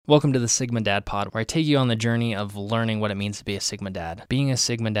Welcome to the Sigma Dad Pod, where I take you on the journey of learning what it means to be a Sigma Dad. Being a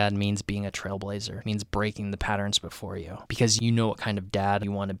Sigma Dad means being a trailblazer. It means breaking the patterns before you, because you know what kind of dad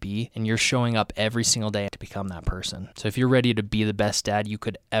you want to be, and you're showing up every single day to become that person. So if you're ready to be the best dad you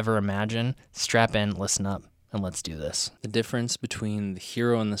could ever imagine, strap in, listen up, and let's do this. The difference between the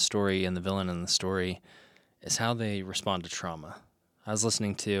hero in the story and the villain in the story is how they respond to trauma. I was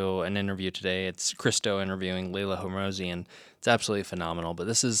listening to an interview today. It's Christo interviewing Layla Hormozi, and it's absolutely phenomenal. But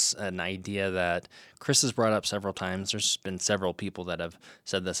this is an idea that Chris has brought up several times. There's been several people that have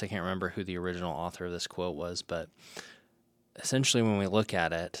said this. I can't remember who the original author of this quote was, but essentially when we look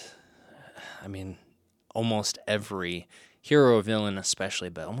at it, I mean, almost every hero or villain especially,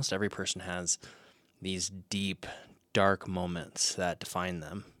 but almost every person has these deep, dark moments that define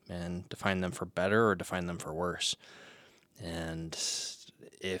them, and define them for better or define them for worse. And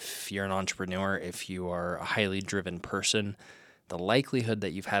if you're an entrepreneur, if you are a highly driven person, the likelihood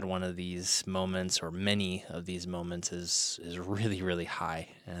that you've had one of these moments or many of these moments is really, really high.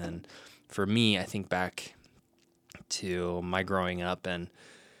 And for me, I think back to my growing up, and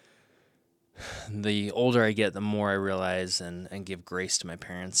the older I get, the more I realize and give grace to my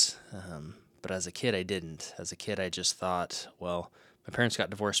parents. But as a kid, I didn't. As a kid, I just thought, well, my parents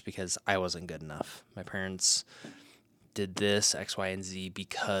got divorced because I wasn't good enough. My parents did this, X, Y, and Z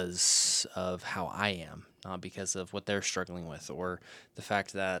because of how I am, not because of what they're struggling with, or the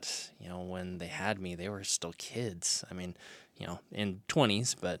fact that, when they had me, they were still kids. I mean, in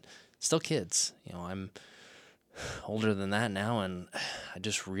 20s, but still kids. I'm older than that now, and I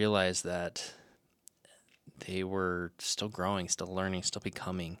just realized that they were still growing, still learning, still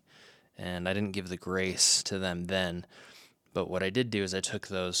becoming, and I didn't give the grace to them then. But what I did do is I took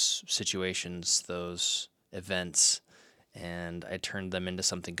those situations, those events, and I turned them into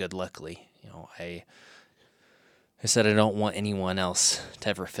something good, luckily. I said I don't want anyone else to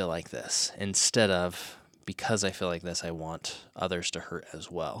ever feel like this. Instead of, because I feel like this, I want others to hurt as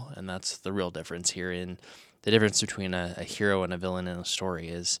well. And that's the real difference here. In the difference between a hero and a villain in a story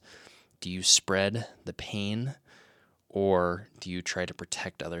is, do you spread the pain, or do you try to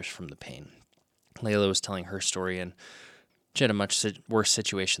protect others from the pain? Layla was telling her story, and she had a much worse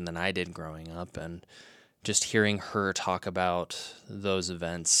situation than I did growing up, and just hearing her talk about those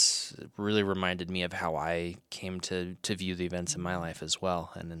events really reminded me of how I came to view the events in my life as well.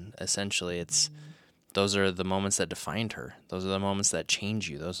 And essentially, those are the moments that defined her. Those are the moments that change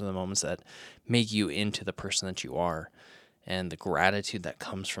you. Those are the moments that make you into the person that you are. And the gratitude that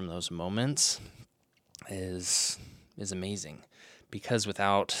comes from those moments is amazing. Because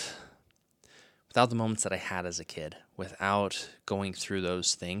without the moments that I had as a kid, without going through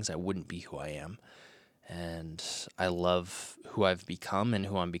those things, I wouldn't be who I am. And I love who I've become and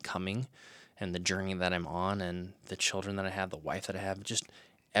who I'm becoming, and the journey that I'm on, and the children that I have, the wife that I have. Just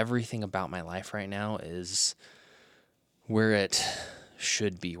everything about my life right now is where it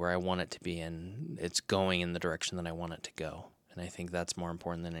should be, where I want it to be, and it's going in the direction that I want it to go. And I think that's more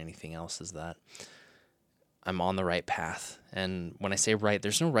important than anything else, is that I'm on the right path. And when I say right,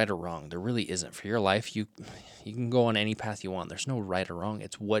 there's no right or wrong. There really isn't. For your life, you can go on any path you want. There's no right or wrong.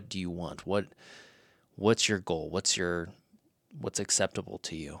 It's what do you want? What's your goal? What's acceptable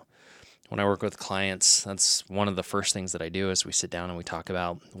to you? When I work with clients, that's one of the first things that I do is we sit down and we talk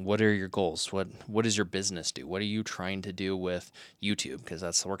about, what are your goals? What does your business do? What are you trying to do with YouTube? Because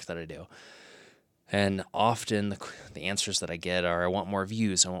that's the work that I do. And often the answers that I get are, I want more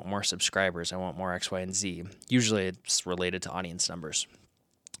views, I want more subscribers, I want more X, Y, and Z. Usually it's related to audience numbers.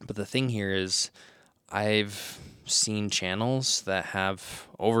 But the thing here is, I've seen channels that have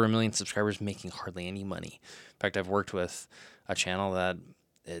over 1 million subscribers making hardly any money. In fact, I've worked with a channel that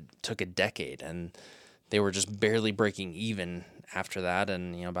it took a decade, and they were just barely breaking even after that,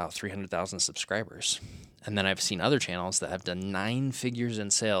 and about 300,000 subscribers. And then I've seen other channels that have done 9 figures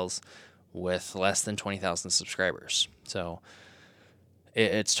in sales with less than 20,000 subscribers. So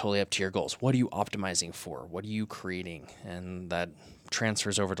it's totally up to your goals. What are you optimizing for? What are you creating? And that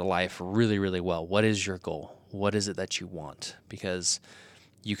transfers over to life really, really well. What is your goal? What is it that you want? Because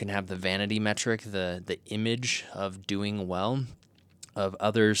you can have the vanity metric, the image of doing well, of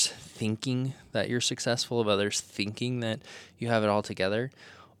others thinking that you're successful, of others thinking that you have it all together,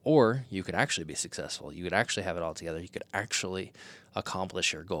 or you could actually be successful. You could actually have it all together. You could actually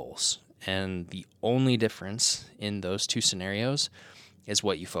accomplish your goals. And the only difference in those two scenarios is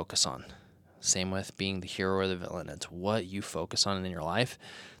what you focus on. Same with being the hero or the villain. It's what you focus on in your life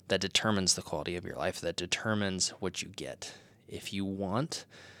that determines the quality of your life, that determines what you get. If you want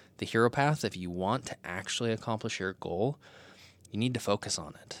the hero path, if you want to actually accomplish your goal, you need to focus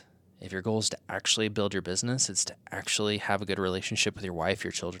on it. if your goal is to actually build your business, it's to actually have a good relationship with your wife,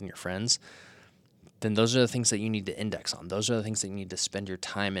 your children, your friends, then those are the things that you need to index on. Those are the things that you need to spend your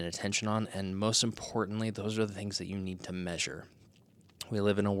time and attention on. And most importantly, those are the things that you need to measure. We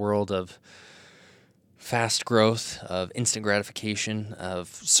live in a world of fast growth, of instant gratification, of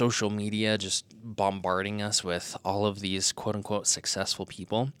social media just bombarding us with all of these quote unquote successful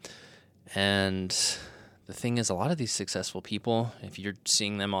people. And the thing is, a lot of these successful people, if you're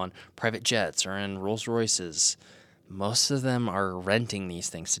seeing them on private jets or in Rolls Royces, most of them are renting these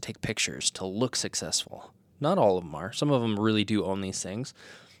things to take pictures, to look successful. Not all of them are. Some of them really do own these things.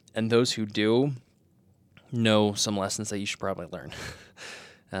 And those who do know some lessons that you should probably learn,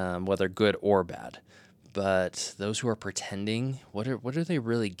 whether good or bad. But those who are pretending, what are they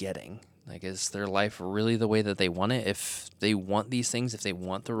really getting? Like, is their life really the way that they want it? If they want these things, if they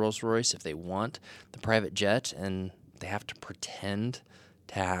want the Rolls Royce, if they want the private jet, and they have to pretend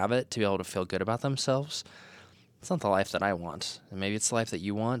to have it to be able to feel good about themselves, it's not the life that I want. And maybe it's the life that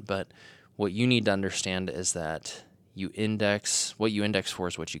you want, but what you need to understand is that what you index for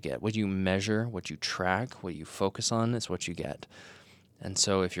is what you get. What you measure, what you track, what you focus on is what you get. And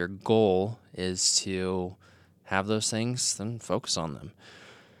so if your goal is to have those things, then focus on them.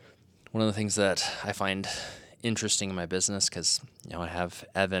 One of the things that I find interesting in my business, because I have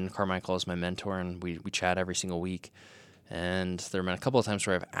Evan Carmichael as my mentor, and we chat every single week. And there have been a couple of times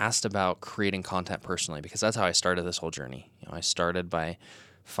where I've asked about creating content personally, because that's how I started this whole journey. I started by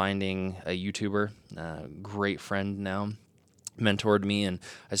finding a YouTuber, a great friend now, mentored me, and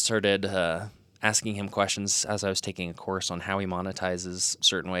I started asking him questions as I was taking a course on how he monetizes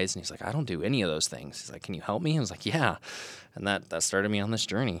certain ways. And he's like, I don't do any of those things. He's like, can you help me? I was like, yeah. And that started me on this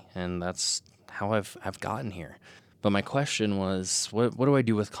journey. And that's how I've gotten here. But my question was, what do I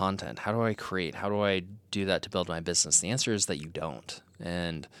do with content? How do I create? How do I do that to build my business? The answer is that you don't.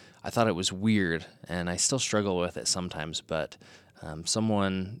 And I thought it was weird, and I still struggle with it sometimes. But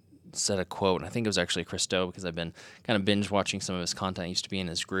someone said a quote, and I think it was actually Christo, because I've been kind of binge watching some of his content. I used to be in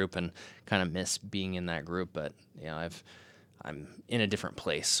his group and kind of miss being in that group, but I'm in a different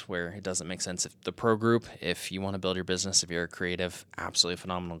place where it doesn't make sense. If the pro group, if you want to build your business, if you're a creative, absolutely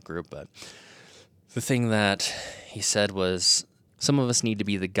phenomenal group. But the thing that he said was, some of us need to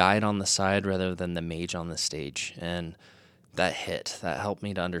be the guide on the side rather than the mage on the stage. And that helped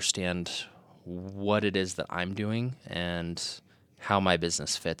me to understand what it is that I'm doing and how my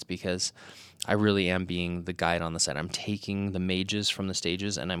business fits, because I really am being the guide on the side. I'm taking the mages from the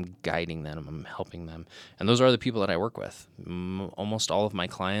stages and I'm guiding them. I'm helping them. And those are the people that I work with. Almost all of my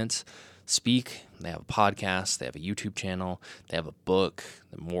clients speak. They have a podcast. They have a YouTube channel. They have a book,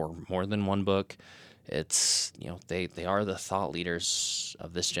 more than one book. It's, they are the thought leaders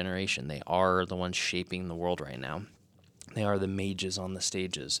of this generation. They are the ones shaping the world right now. They are the mages on the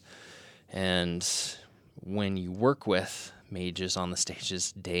stages. And when you work with mages on the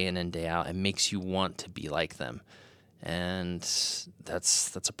stages day in and day out, it makes you want to be like them. And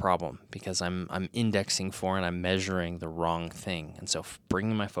that's a problem, because I'm indexing for and I'm measuring the wrong thing. And so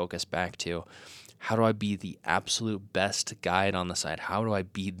bringing my focus back to, how do I be the absolute best guide on the side? How do I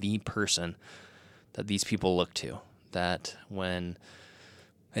be the person that these people look to? That when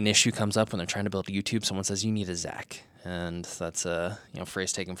an issue comes up, when they're trying to build YouTube, someone says, you need a Zach. And that's a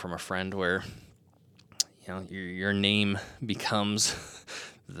phrase taken from a friend where your name becomes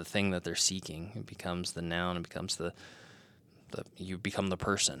the thing that they're seeking. It becomes the noun. It becomes you become the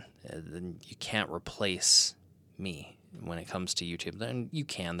person. You can't replace me when it comes to YouTube. Then you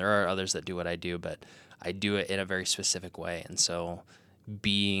can. There are others that do what I do, but I do it in a very specific way. And so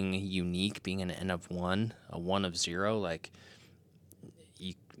being unique, being an N of one, a one of zero, like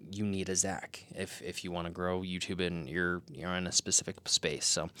you need a Zach if you want to grow YouTube and you're in a specific space.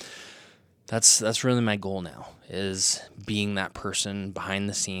 So that's really my goal now, is being that person behind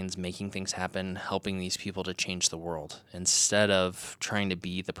the scenes, making things happen, helping these people to change the world, instead of trying to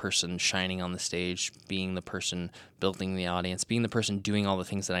be the person shining on the stage, being the person building the audience, being the person doing all the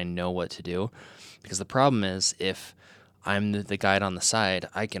things that I know what to do. Because the problem is, if I'm the guide on the side,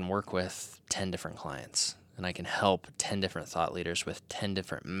 I can work with 10 different clients, and I can help 10 different thought leaders with 10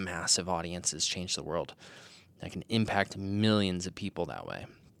 different massive audiences change the world. I can impact millions of people that way.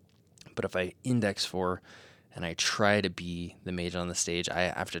 But if I index for and I try to be the mage on the stage, I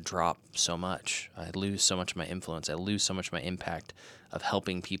have to drop so much. I lose so much of my influence. I lose so much of my impact of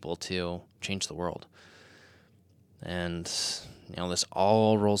helping people to change the world. And this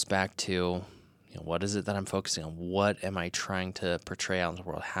all rolls back to, what is it that I'm focusing on? What am I trying to portray out in the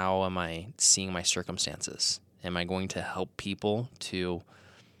world? How am I seeing my circumstances? Am I going to help people to,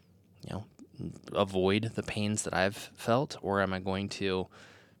 avoid the pains that I've felt, or am I going to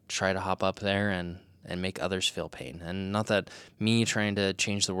try to hop up there and make others feel pain. And not that me trying to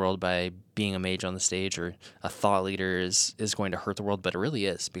change the world by being a mage on the stage or a thought leader is going to hurt the world, but it really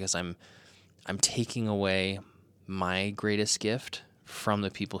is, because I'm taking away my greatest gift from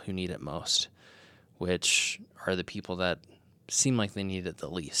the people who need it most, which are the people that seem like they need it the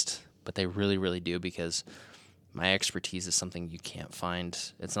least, but they really, really do, because my expertise is something you can't find.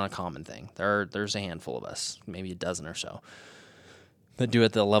 It's not a common thing. There's a handful of us, maybe a dozen or so, that do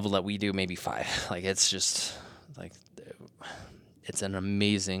at the level that we do, maybe 5. Like, it's just like, it's an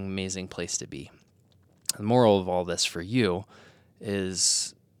amazing, amazing place to be. The moral of all this for you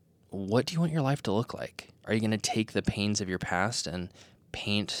is, what do you want your life to look like? Are you going to take the pains of your past and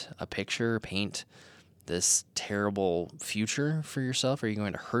paint a picture, paint this terrible future for yourself? Are you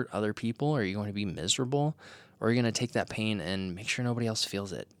going to hurt other people? Are you going to be miserable? Or are you going to take that pain and make sure nobody else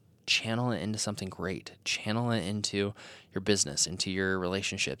feels it? Channel it into something great. Channel it into your business, into your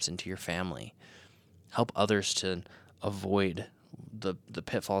relationships, into your family. Help others to avoid the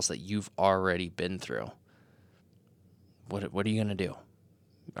pitfalls that you've already been through. What are you going to do?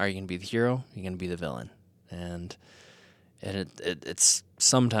 Are you going to be the hero? Are you going to be the villain? And it's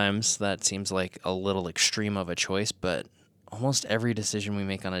sometimes that seems like a little extreme of a choice, but almost every decision we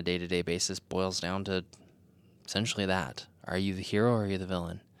make on a day-to-day basis boils down to essentially that. Are you the hero or are you the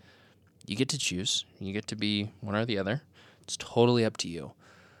villain? You get to choose. You get to be one or the other. It's totally up to you.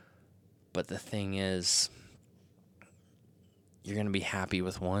 But the thing is, you're going to be happy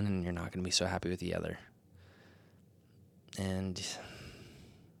with one and you're not going to be so happy with the other. And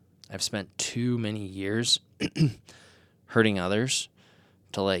I've spent too many years hurting others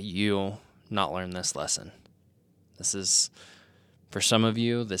to let you not learn this lesson. This is, for some of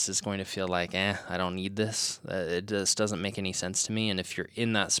you, this is going to feel like, I don't need this. It just doesn't make any sense to me. And if you're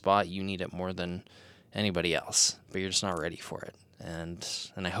in that spot, you need it more than anybody else, but you're just not ready for it. And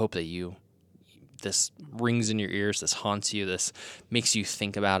I hope that this rings in your ears, this haunts you, this makes you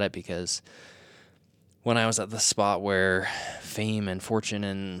think about it, because when I was at the spot where fame and fortune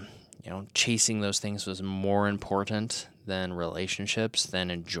and chasing those things was more important than relationships,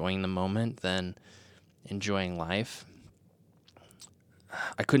 than enjoying the moment, than enjoying life,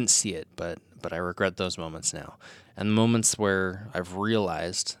 I couldn't see it, but I regret those moments now. And the moments where I've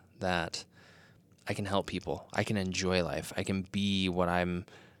realized that I can help people, I can enjoy life, I can be what I'm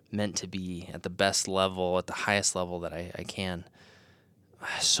meant to be at the best level, at the highest level that I can,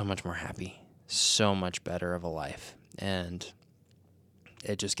 so much more happy, so much better of a life. And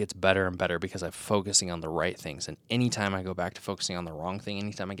it just gets better and better because I'm focusing on the right things. And anytime I go back to focusing on the wrong thing,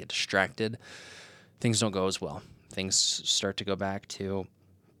 anytime I get distracted, things don't go as well. Things start to go back to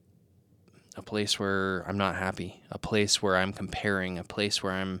a place where I'm not happy, a place where I'm comparing, a place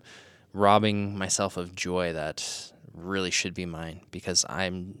where I'm robbing myself of joy that really should be mine because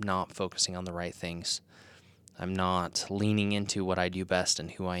I'm not focusing on the right things. I'm not leaning into what I do best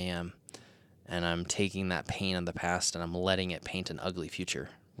and who I am. And I'm taking that pain of the past and I'm letting it paint an ugly future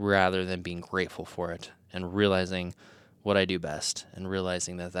rather than being grateful for it and realizing what I do best and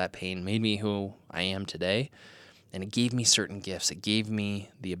realizing that pain made me who I am today. And it gave me certain gifts. It gave me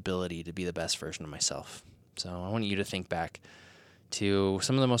the ability to be the best version of myself. So I want you to think back to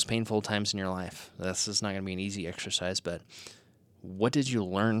some of the most painful times in your life. This is not going to be an easy exercise, but what did you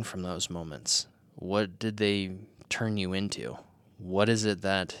learn from those moments? What did they turn you into? What is it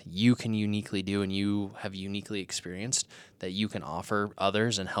that you can uniquely do and you have uniquely experienced that you can offer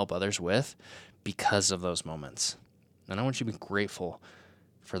others and help others with because of those moments? And I want you to be grateful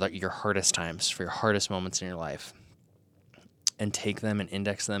for your hardest times, for your hardest moments in your life, and take them and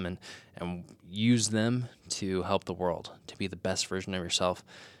index them and use them to help the world, to be the best version of yourself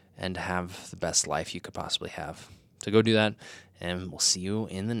and to have the best life you could possibly have. So go do that, and we'll see you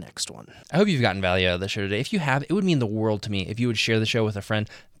in the next one. I hope you've gotten value out of the show today. If you have, it would mean the world to me if you would share the show with a friend.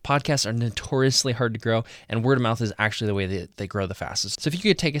 Podcasts are notoriously hard to grow, and word of mouth is actually the way that they grow the fastest. So if you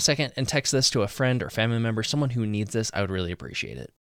could take a second and text this to a friend or family member, someone who needs this, I would really appreciate it.